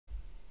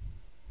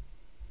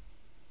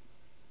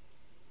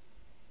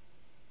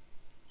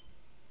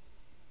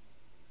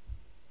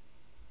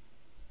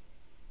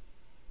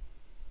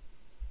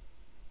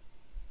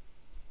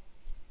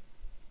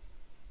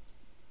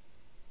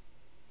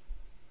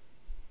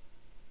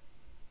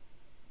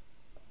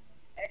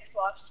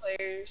Xbox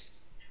players.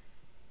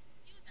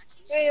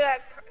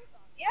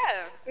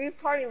 Yeah, who's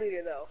party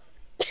leader though?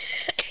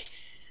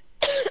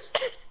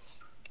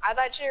 I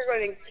thought you were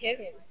going to kick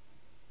him.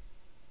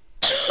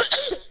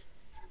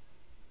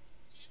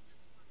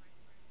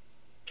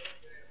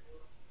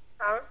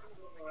 Huh?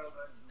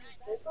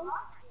 This one?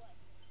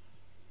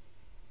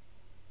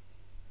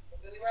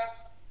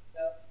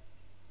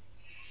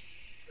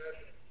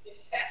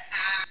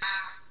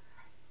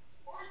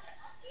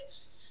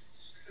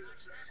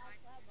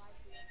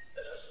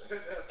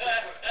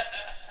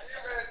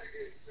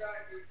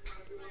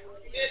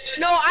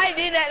 No, I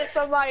did that to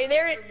somebody.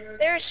 They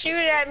were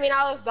shooting at me and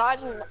I was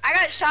dodging. I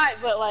got shot,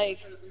 but like.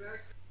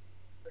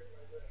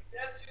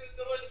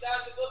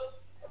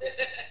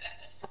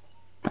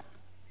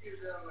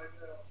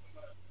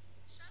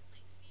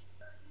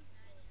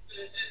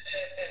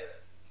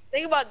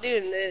 Think about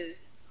doing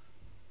this.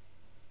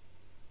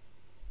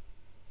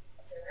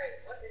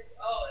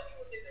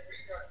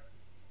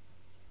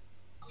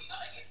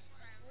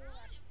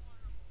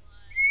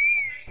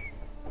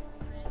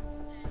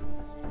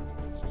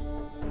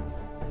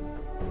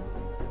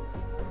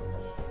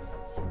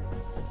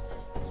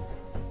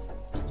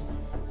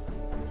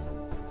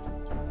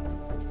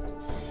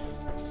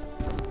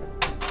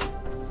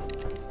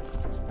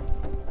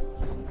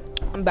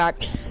 I'm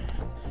back.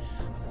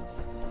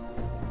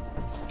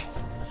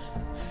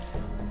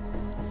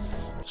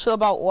 So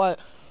about what?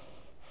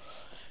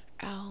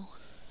 Ow.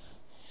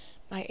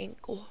 My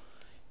ankle.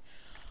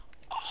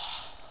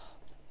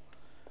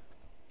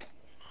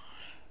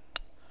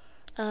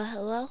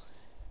 Hello?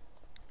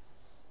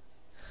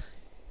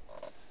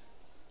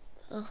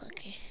 Oh,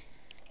 okay.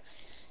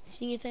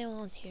 See if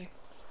anyone's here.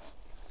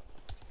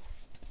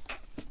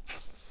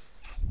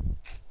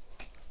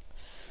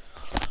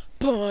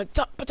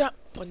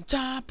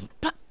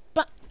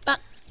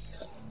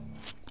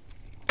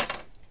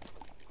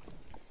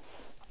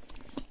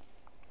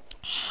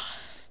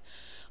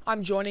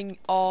 I'm joining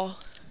all.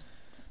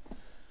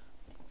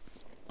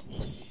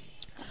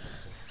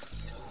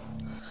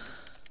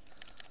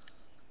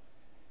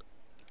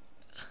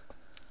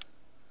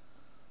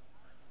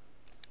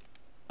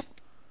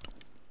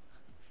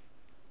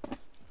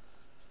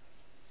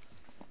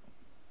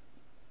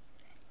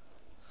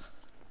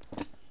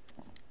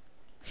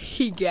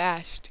 He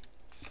gassed.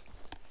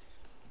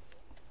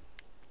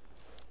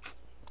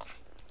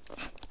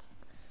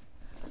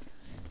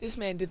 This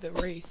man did the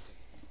race.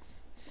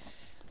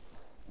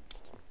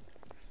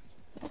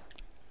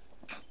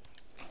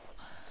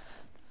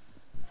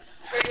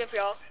 Hurry up,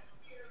 y'all.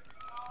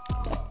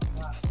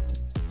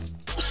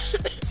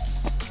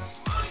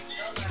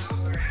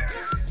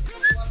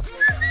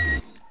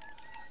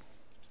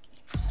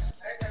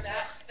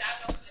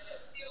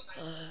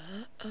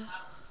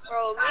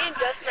 Bro, me and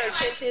Justin are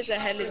 10 tiers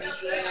ahead of you.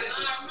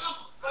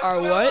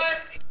 Are what?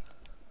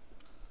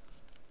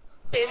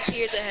 10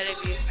 tiers ahead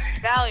of you.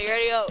 Valley,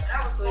 ready up,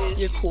 please.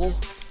 You're cool.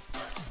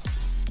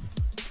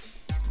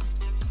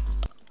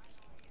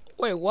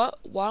 Wait, what?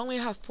 Why don't we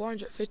have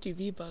 450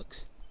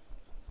 V-Bucks?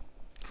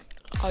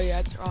 Oh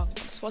yeah, that's wrong. I'm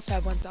supposed to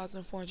have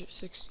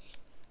 1,460.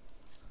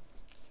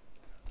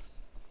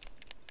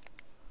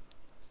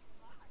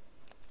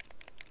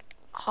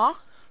 Huh?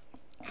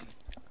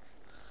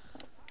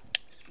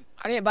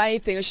 I didn't buy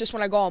anything. It's just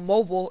when I go on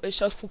mobile, it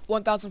shows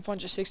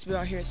 1,460, but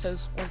on here it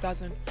says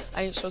 1,000. I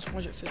think it shows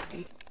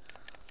 450.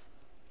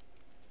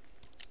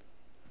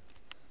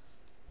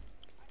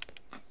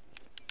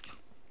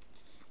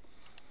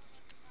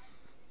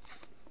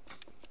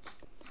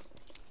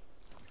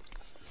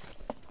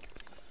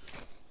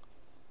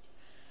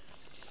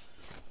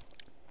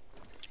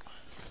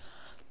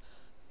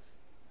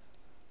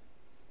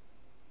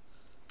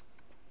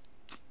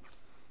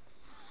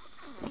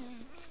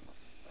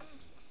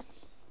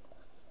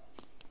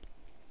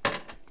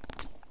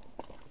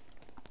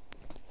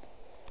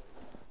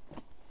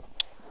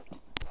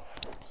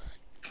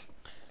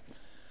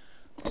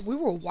 We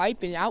were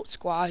wiping out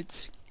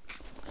squads.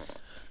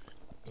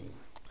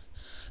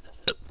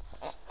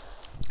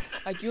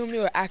 Like you and me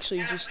were actually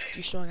just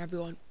destroying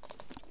everyone.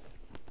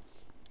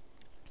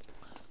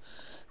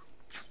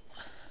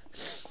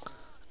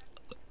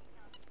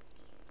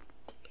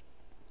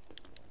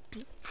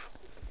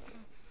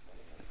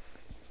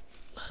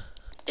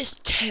 It's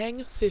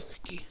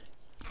 10:50.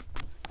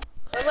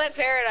 Sunlit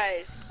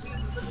Paradise.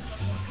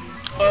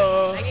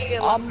 I can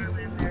get one more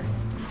land there.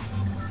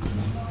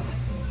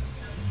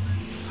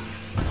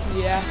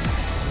 Yeah.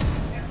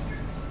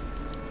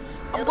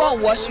 I'm going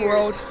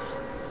Westworld.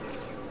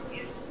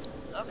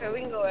 Okay, we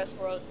can go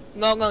Westworld.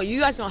 No, you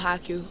guys don't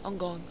have to. I'm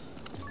going.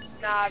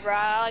 Nah, bro,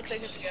 I like to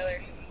take it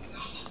together.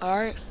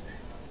 Alright.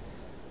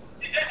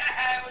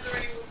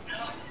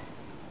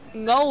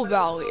 No,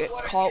 Valley.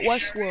 It's called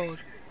Westworld.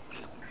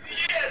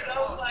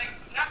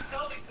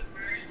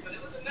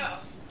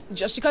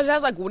 Just because it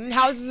has like wooden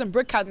houses and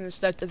brick houses and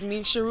stuff doesn't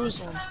mean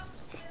Jerusalem.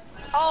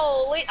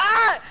 Holy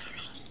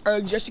Or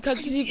just because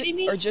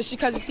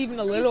it's even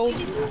a little.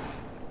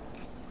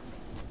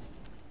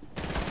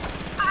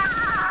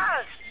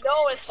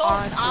 No, it's so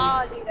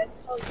dude, that's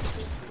so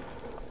stupid.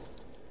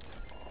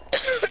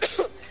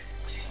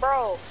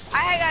 Bro, I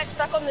had got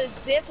stuck on the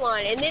zip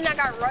line and then I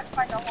got rushed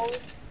by the whole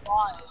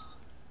squad.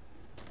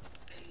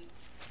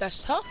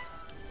 That's tough.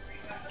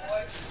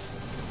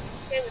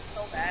 It was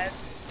so bad.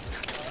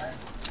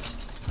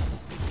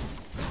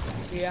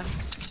 Yeah.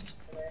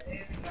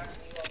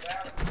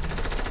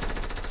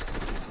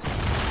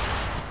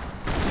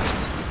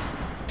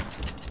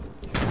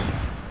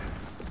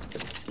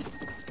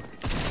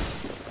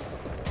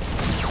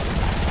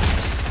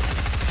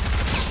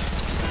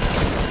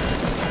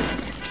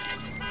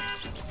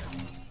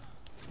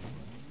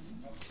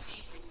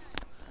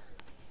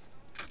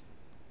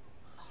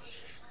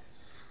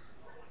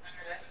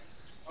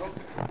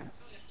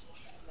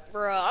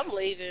 Bro, I'm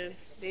leaving,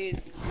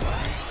 dude.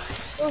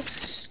 So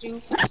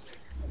stupid.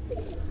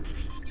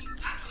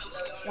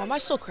 Why am I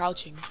still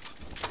crouching?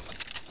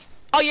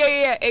 Oh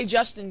yeah. Hey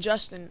Justin.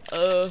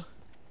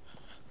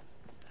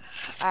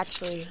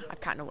 Actually, I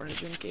kind of want to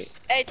drink it.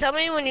 Hey, tell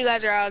me when you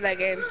guys are out of that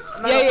game.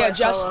 Yeah.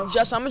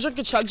 Just I'm gonna drink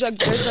a chug jug.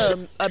 There's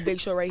a big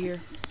show right here.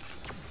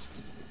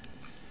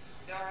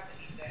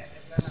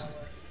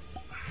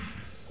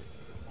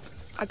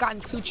 I gotten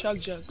 2 chug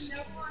jugs.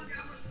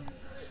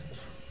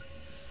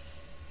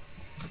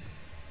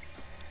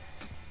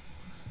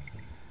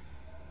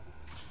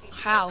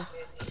 How?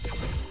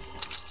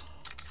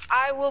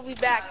 I will be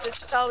back.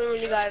 Just tell me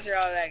when you guys are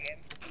out of that game.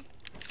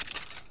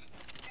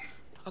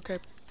 Okay.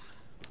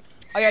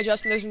 Oh yeah,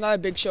 Justin, there's another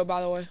big show,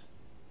 by the way.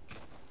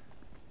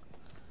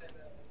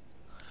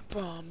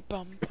 Bum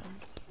bum bum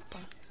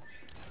bum.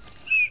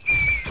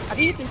 I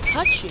didn't even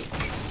touch it.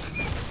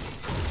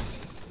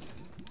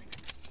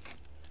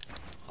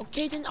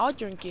 Okay, then I'll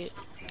drink it.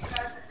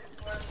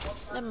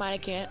 Never mind, I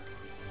can't.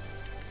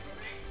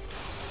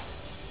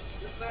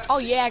 Oh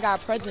yeah, I got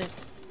a present.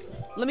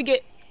 Let me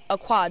get a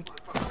quad.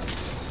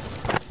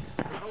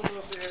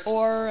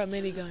 Or a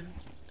minigun.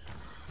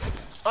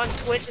 On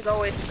Twitch is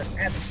always at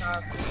the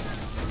top.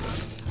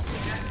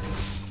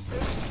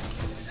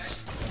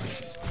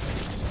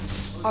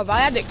 Oh,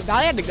 Valley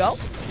had to go?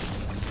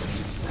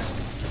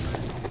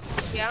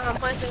 Yeah, I'm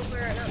playing single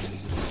player right now.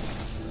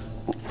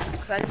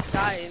 Cause I just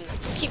died and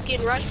keep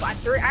getting rushed by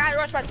 3. I got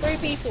rushed by 3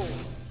 people.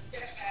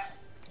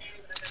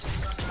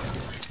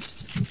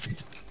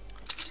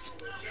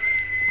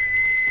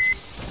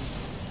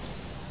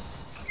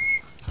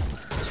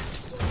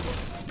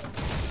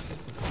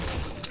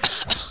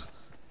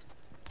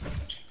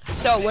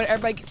 So, what did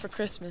everybody get for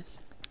Christmas?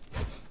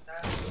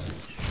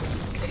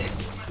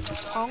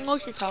 I don't know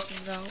what you're talking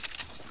about.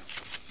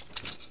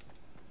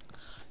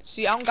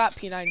 See, I don't got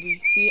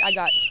P90. See, I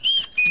got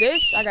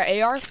this. I got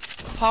AR,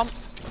 pump,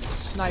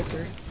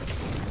 sniper.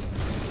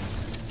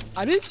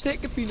 I didn't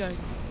take a P90.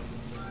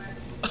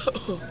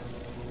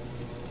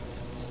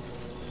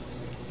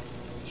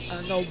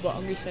 I know, but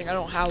I'm just saying I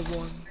don't have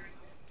one.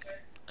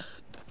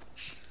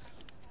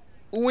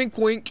 Wink,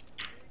 wink.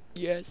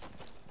 Yes.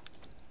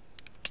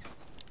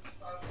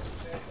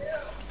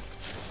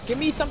 Give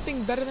me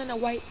something better than a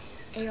white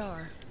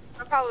AR.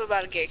 I'm probably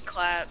about to get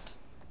clapped.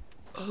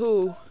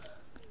 Who?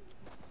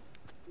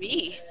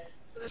 Me?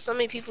 There's so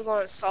many people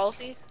going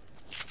salty.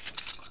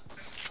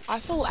 I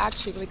feel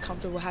actually really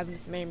comfortable having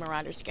this Mary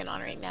Marauder skin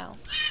on right now.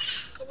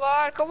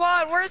 Come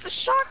on, where's the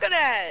shotgun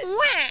at?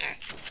 Where?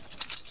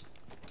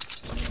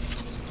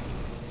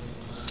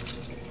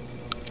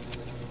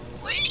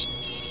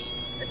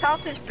 This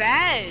house is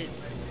bad.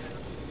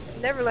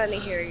 Never let me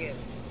hear you.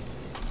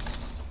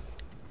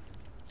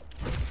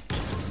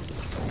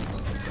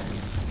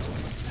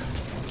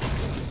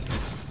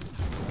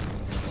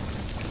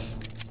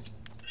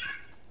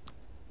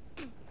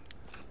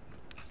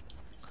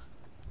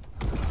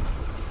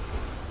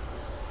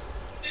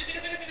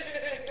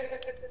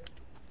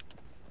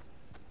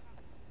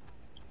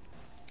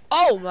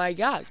 Oh my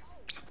god.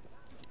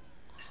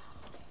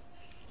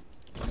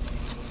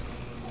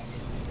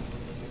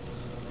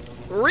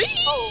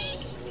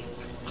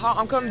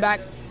 I'm coming back.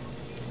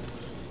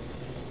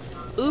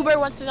 Uber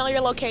wants to know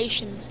your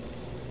location.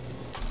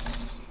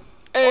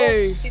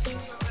 Hey.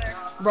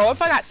 Bro, what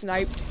if I got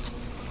sniped?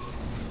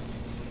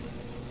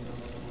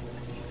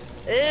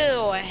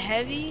 Ew,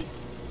 heavy?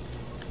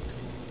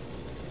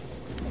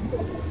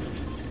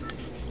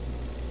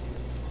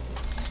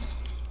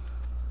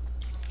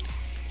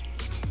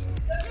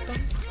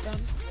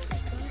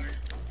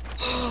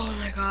 Oh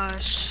my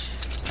gosh.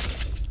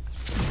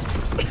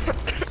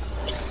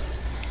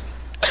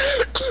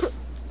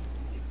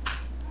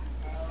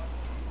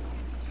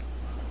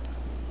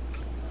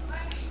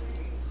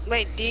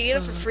 Wait, do you get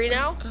it for free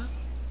now?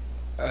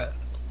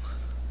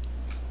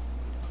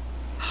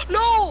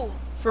 No!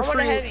 For I want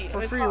a free, heavy.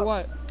 for free or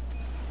what?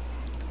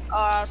 Oh,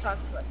 I was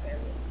talking to my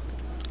family.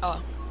 Oh.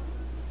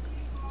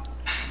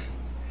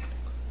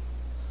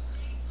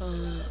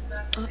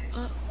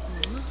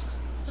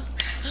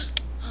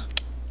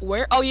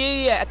 Where? Oh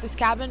yeah, at this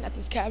cabin,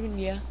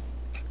 yeah.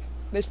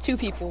 There's 2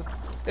 people.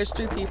 There's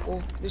 3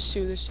 people. There's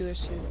two.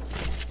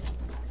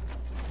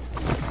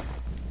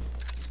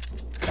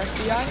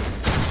 FBI?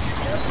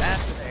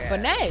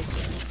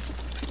 Finesse.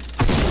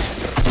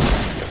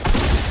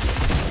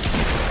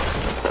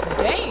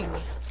 Dang.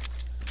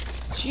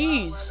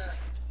 Jeez.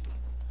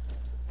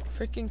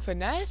 Freaking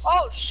finesse.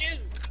 Oh shoot.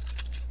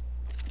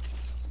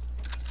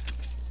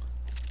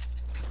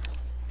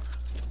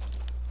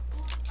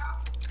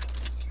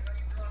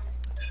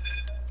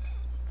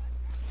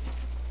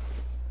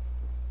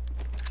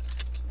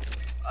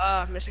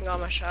 Missing all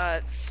my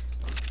shots.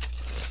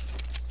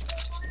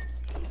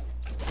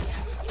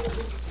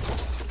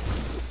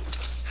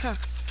 Huh.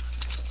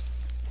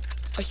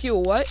 A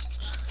heal what?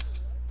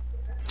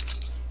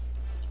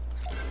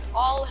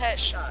 All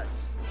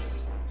headshots.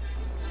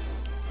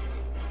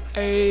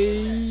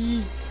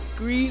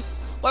 Agree.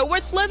 Wait,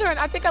 where's Slytherin?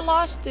 I think I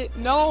lost it.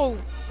 No.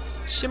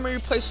 Shimmer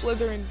replaced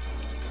Slytherin.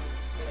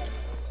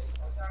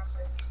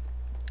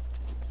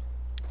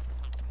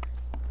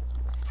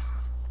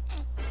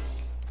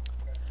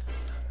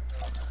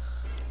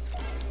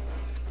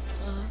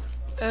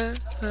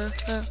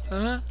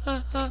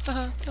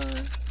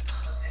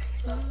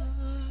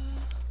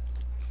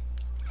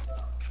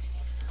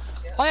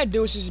 All I had to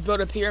do was just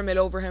build a pyramid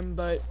over him,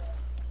 but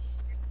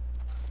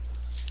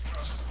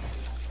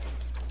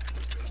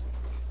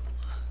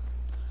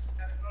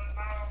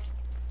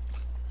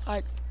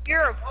like,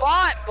 You're a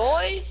bot,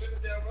 boy.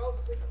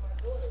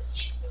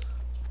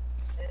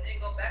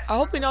 I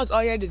hope he knows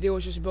all you had to do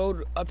was just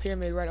build a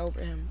pyramid right over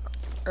him,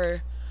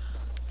 or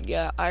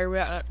yeah,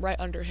 right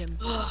under him.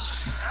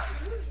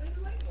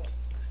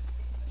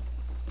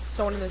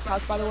 Someone in this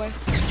house, by the way.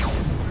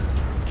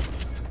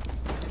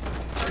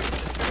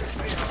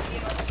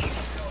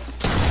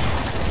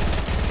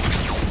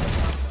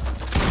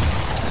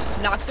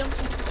 Knocked him.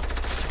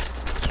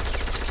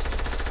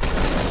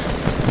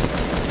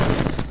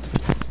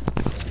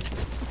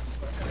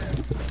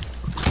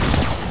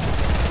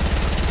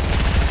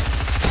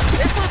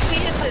 You're supposed to be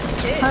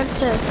assisted.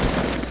 Hunter,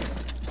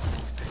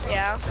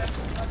 Yeah.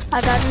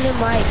 I got a new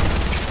mic.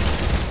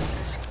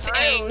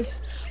 Dang.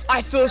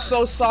 I feel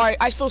so sorry.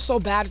 I feel so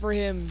bad for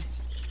him.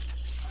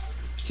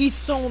 He's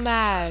so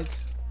mad.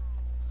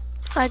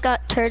 I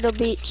got Turtle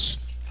Beach.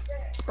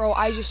 Bro,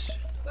 I just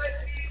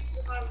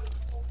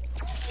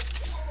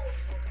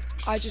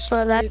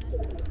Well, that-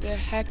 beat the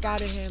heck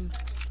out of him.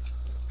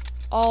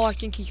 Oh, I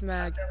think he's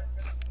mad.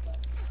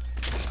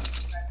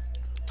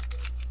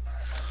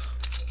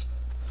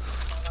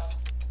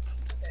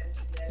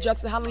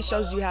 Justin, how many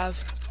shows do you have?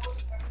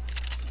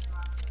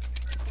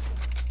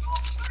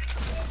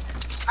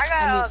 I I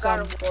got need God some.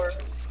 of War.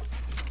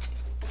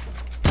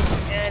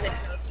 And it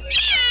goes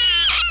Switch.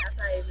 That's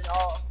not even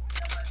all.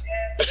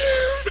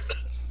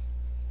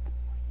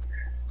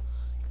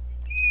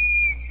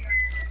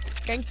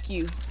 Thank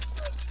you.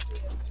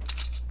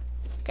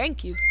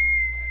 Thank you.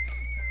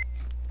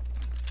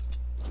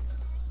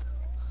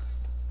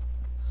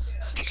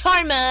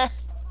 Karma.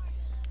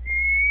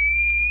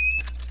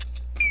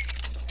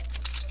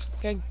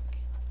 Okay.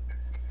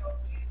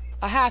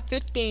 I have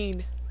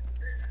 15.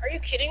 Are you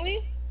kidding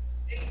me?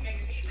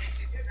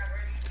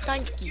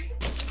 Thank you.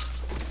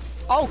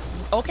 Oh,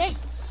 okay.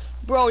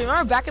 Bro, you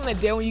remember back in the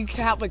day when you could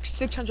have like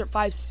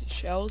 605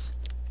 shells?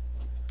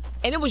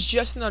 And it was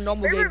just in a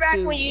normal Remember game back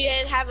too. when you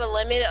didn't have a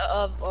limit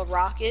of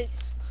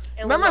rockets?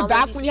 And Remember when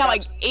back used when to you had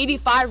like drop-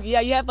 85? Yeah,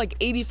 you had like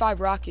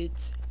 85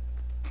 rockets.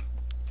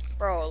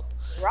 Bro,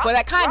 But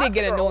that kinda did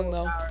get rockets are annoying,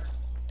 though. overpowered.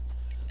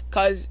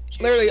 Cause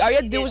literally all you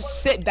had to do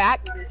was sit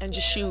back and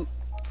just shoot.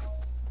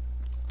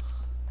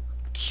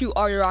 Shoot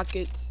all your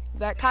rockets.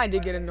 That kinda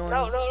did get annoying.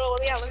 No,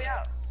 let me out, let me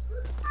out.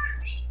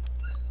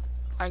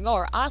 I know,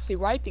 we're honestly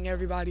wiping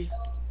everybody.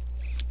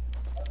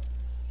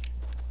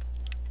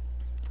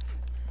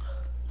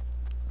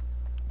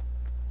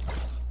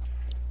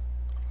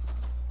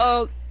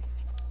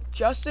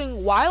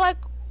 Justin,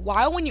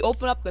 why when you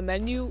open up the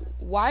menu,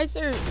 why is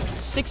there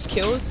 6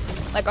 kills,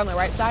 like on the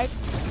right side?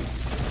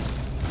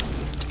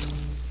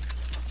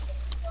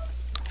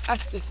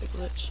 That's just a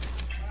glitch.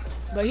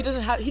 But he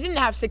didn't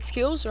have 6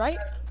 kills, right?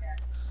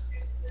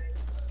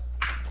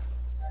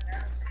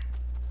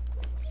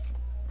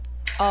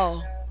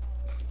 Oh.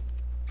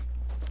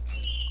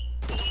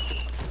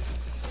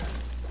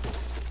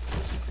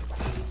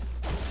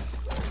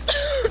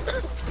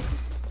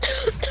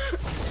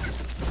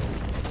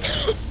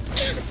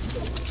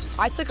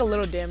 I took a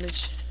little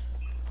damage.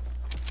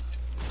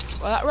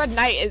 Well, that Red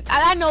Knight is,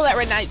 I know that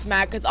Red Knight's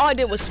mad because all I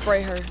did was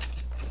spray her.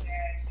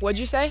 What'd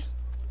you say?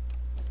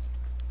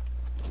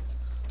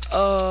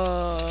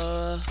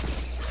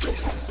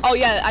 Oh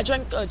yeah, I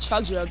drank a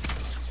chug jug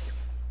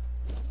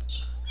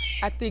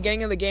at the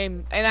beginning of the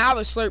game, and I have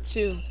a slurp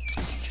too.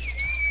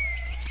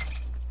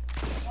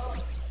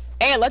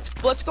 Hey, let's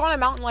go on a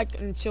mountain like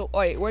until. Oh,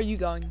 wait, where are you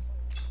going?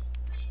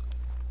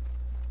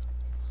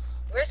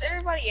 Where's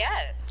everybody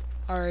at?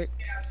 All right.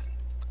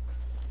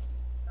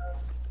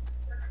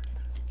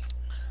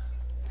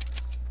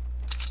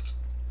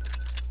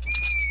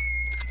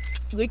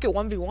 Leak it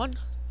 1v1.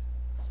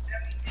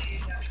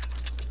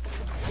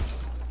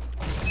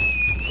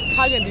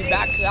 Probably gonna be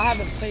back because I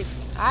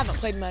haven't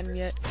played Madden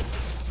yet.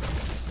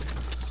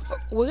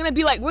 We're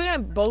gonna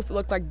both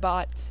look like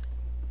bots.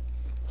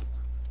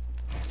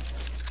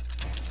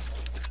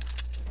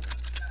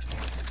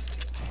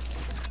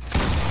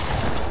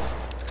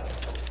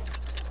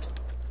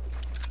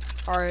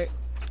 Alright.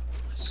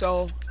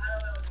 So.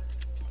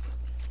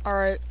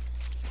 Alright.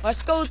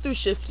 Let's go through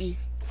Shifty.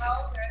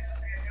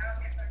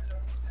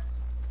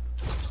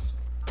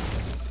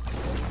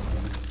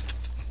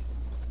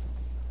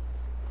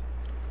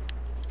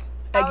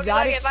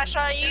 Exotic. If I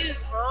shot you,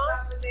 bro.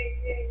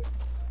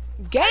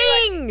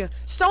 Gang!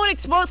 Someone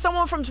exploded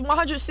someone from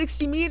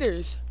 160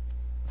 meters.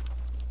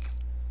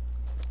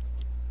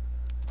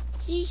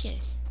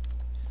 Jesus.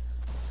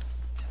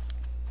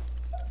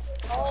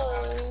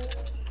 Oh.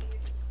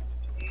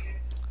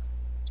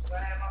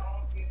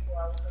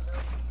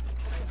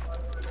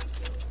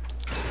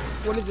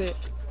 What is it?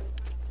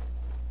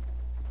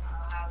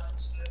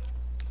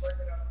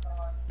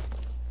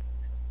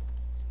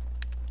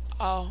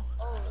 Oh.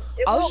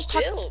 I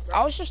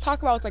was just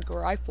talking about like a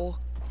rifle.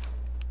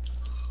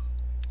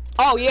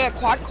 Oh yeah,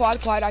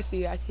 quad. I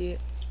see it.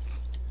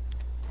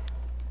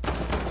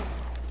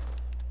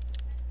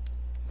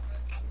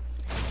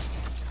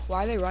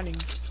 Why are they running?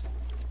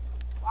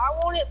 Why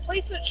won't it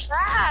place a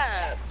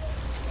trap?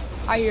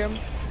 I hear him.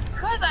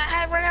 Cause I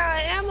had run out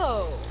of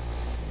ammo.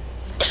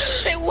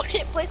 It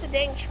wouldn't place a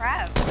dang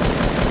trap.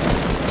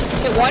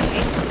 Hit one.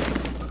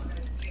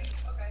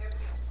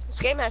 This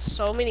game has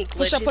so many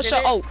glitches. Push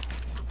up. Oh.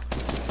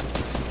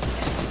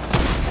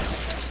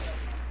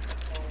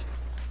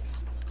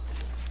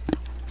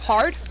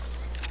 Hard.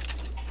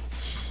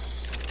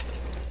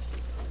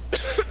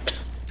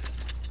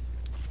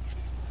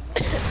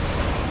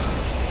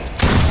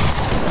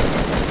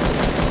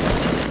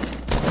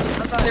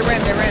 They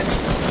ran.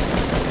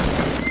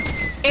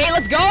 Hey,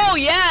 let's go!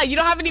 Yeah, you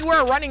don't have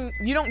anywhere running.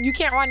 You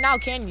can't run now,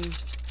 can you?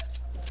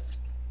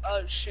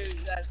 Oh shoot,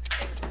 that's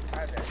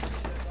private.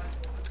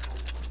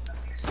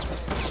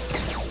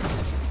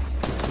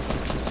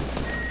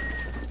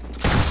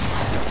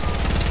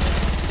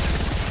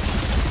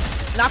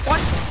 Knock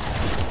one.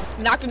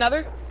 Knocked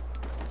another.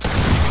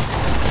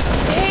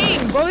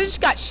 Dang, bro, they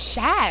just got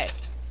shot.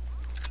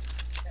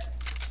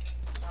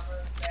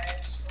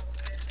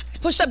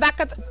 Push back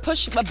up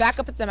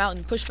at the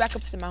mountain. Push back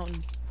up at the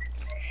mountain.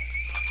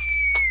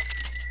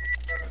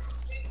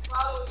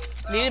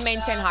 Need to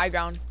maintain high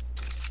ground.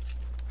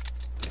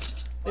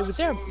 There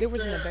wasn't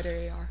a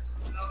better AR.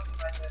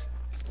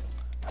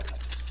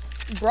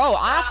 Bro,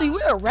 honestly,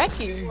 we were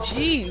wrecking.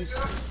 Jeez.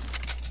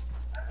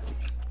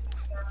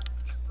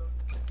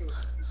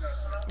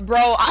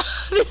 Bro,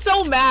 I'm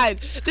so mad.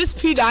 This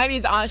P90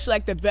 is honestly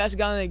like the best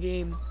gun in the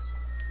game.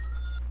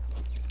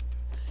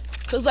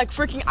 Cause like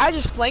freaking, I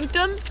just flanked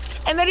him,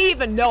 and they didn't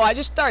even know. I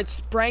just started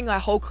spraying my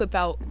whole clip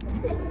out.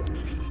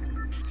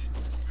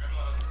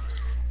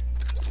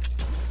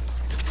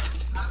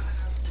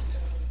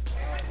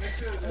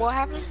 What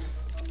happened?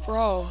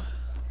 Bro.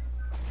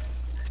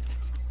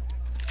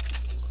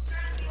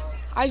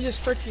 I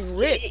just freaking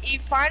ripped. You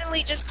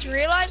finally just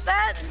realized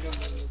that?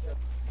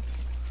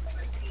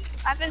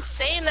 I've been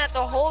saying that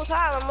the whole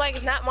time. I'm like,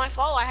 it's not my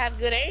fault. I have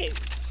good aim.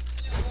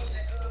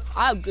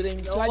 I have good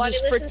aim, so I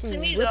just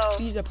freaking ripped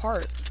these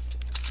apart.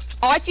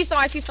 Oh, I see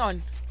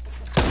someone.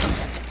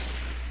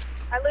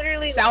 I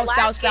literally south.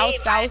 I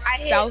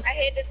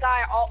hit this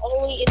guy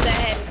only in the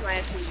head with my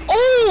SMG.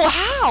 Oh,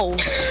 how?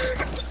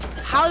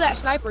 How that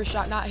sniper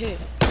shot not hit?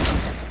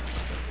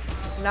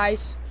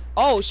 Nice.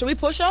 Oh, should we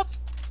push up?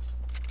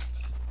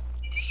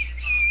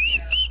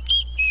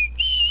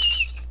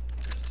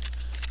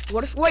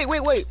 What if? Wait.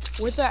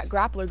 Where's that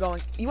grappler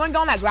going? You wanna go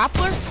on that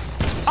grappler?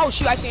 Oh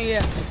shoot, I see you.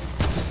 Yeah.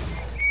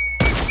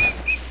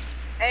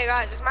 Hey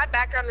guys, is my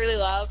background really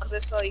loud? Cause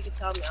if so, you can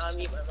tell me. I'll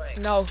mute my mic.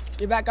 No,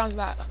 your background's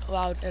not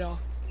loud at all.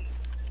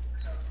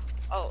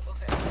 Oh,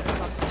 okay. That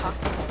sounds like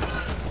talking.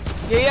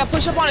 Yeah,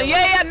 push up on it.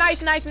 Yeah,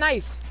 nice.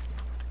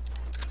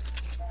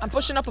 I'm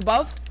pushing up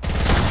above.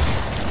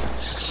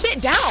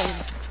 Sit down.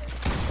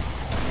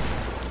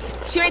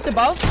 Teammates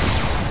above.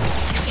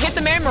 Hit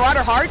the man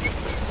Marauder hard.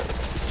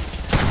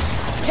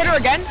 Hit her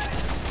again.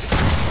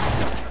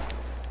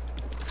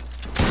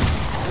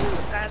 Ooh,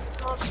 this guy's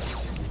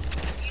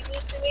you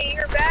lose to me,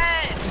 you're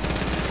bad.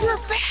 You're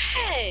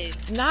bad.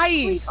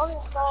 Nice.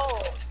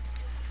 Uninstall.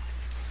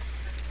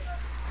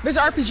 There's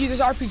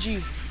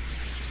RPG.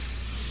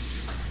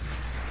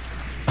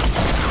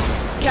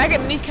 Can I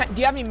get minis?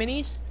 Do you have any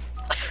minis?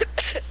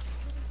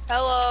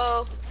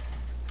 Hello.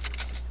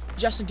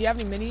 Justin, do you have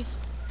any minis?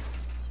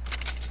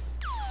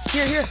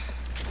 Here.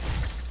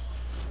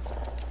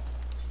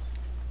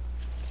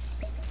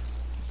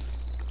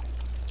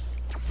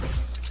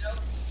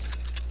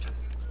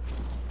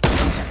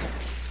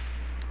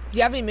 Do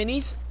you have any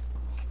minis?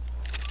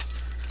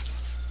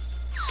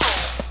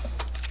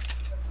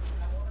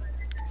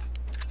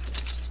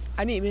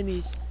 I need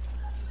minis.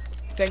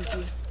 Thank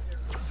you.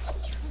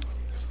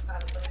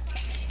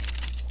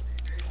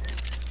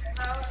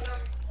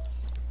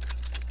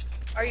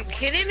 Are you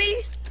kidding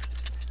me?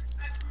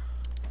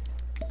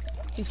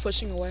 He's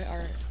pushing away. All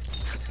right.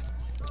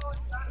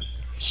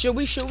 Should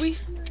we?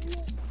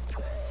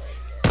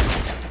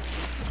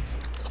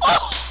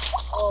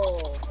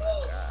 Oh.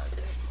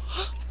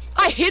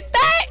 I hit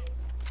that?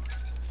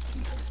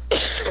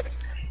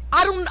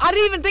 I I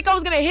didn't even think I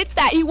was gonna hit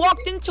that. He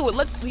walked into it.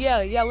 Let's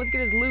get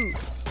his loot.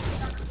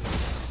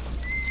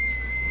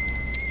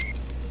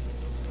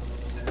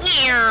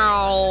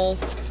 Meow.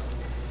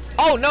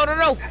 Oh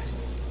no.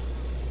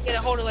 Get a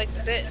hold of like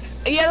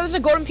this. Yeah, there was a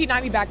golden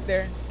P90 back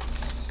there.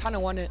 Kinda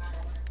want it.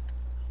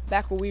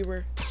 Back where we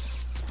were.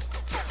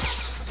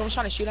 Someone's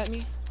trying to shoot at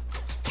me.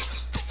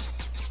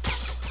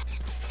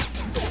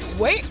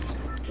 Wait,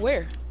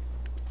 where?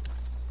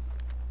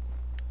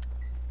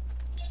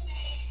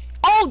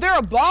 Oh, they're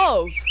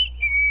above.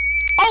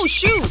 Oh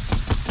shoot,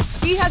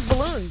 he has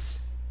balloons.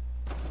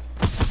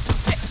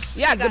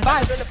 Yeah, Guys, goodbye.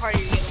 I'm doing the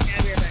party again. Okay,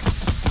 I'll be right back.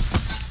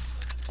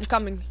 I'm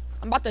coming.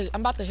 I'm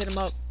about to hit him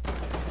up.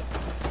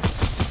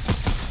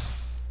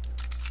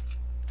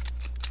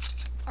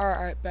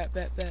 Alright, bet.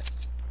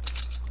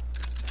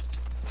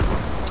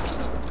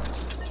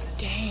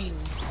 Dang.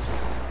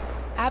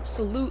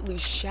 Absolutely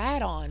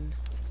shat on.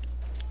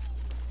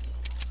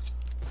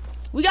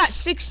 We got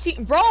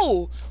 16.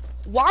 Bro,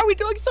 why are we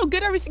doing so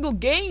good every single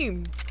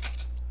game?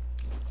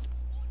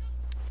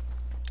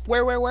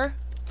 Where?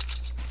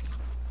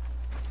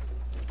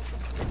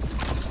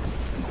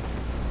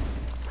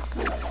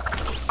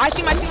 I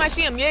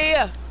see him.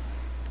 Yeah.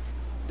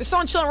 There's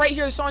someone chilling right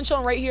here.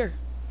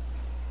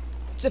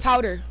 It's a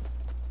powder.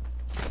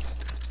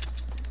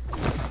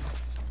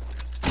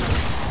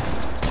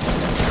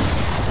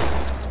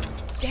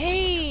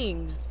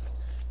 Dang.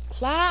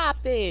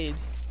 Clap it.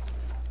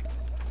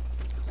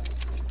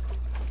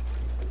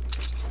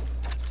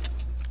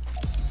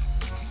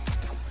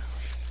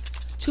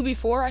 Two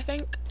before, I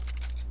think.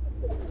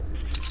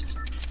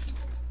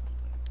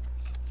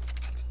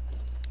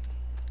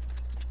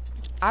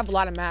 I have a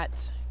lot of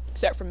mats,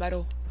 except for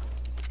metal.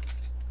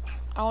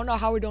 I don't know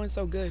how we're doing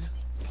so good.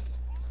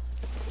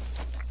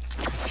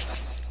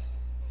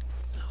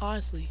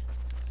 Honestly.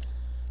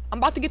 I'm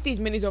about to get these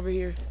minis over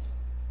here.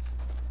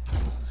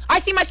 I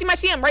see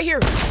him right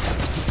here.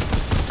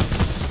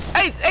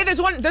 Hey,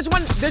 there's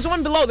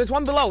one below.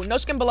 No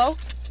skin below.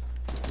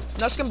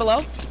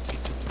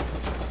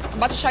 I'm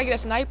about to try to get a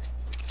snipe.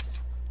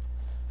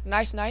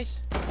 Nice.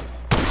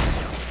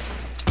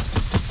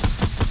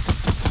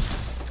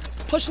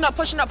 Pushing up.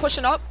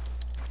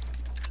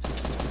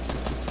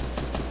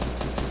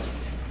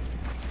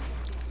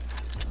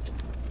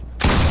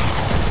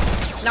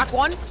 Knock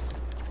one.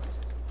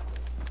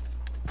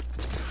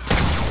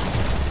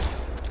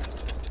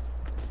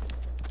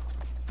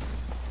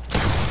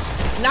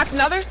 Knocked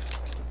another.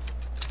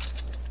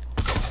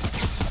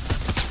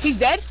 He's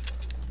dead.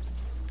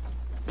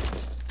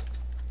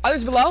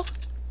 Others below.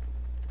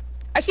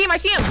 I see him.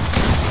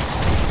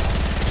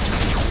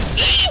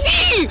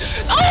 Easy!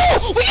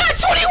 Oh, we got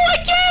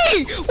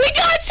 21K!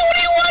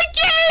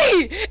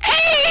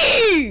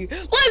 Hey!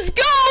 Let's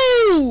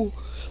go!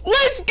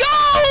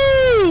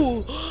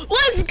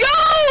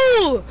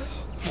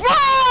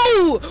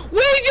 Bro!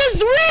 We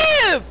just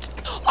ripped!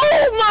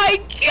 Oh my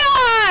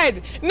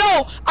god!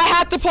 No, I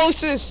have to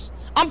post this.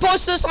 I'm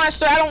posting this on my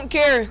story. I don't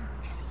care.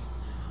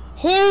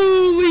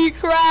 Holy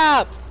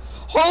crap!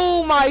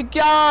 Oh my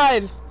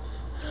god!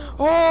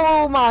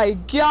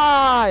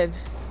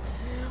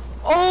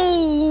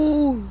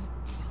 Oh!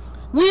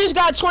 We just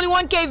got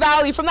 21K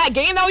value from that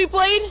game that we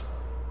played?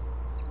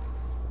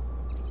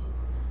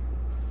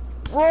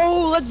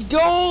 Bro, let's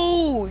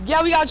go!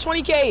 Yeah, we got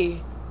 20K.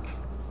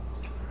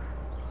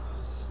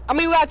 I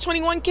mean, we got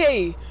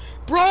 21K.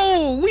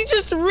 Bro, we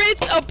just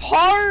ripped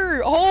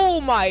apart! Oh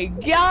my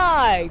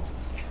god!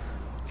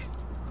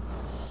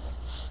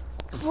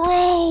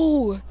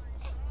 Bro!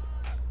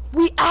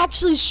 We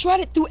actually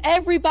shredded through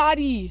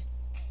everybody!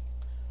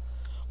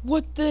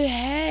 What the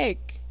heck?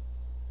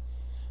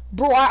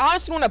 Bro, I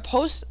honestly want to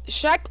post...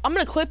 I'm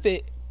gonna clip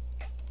it.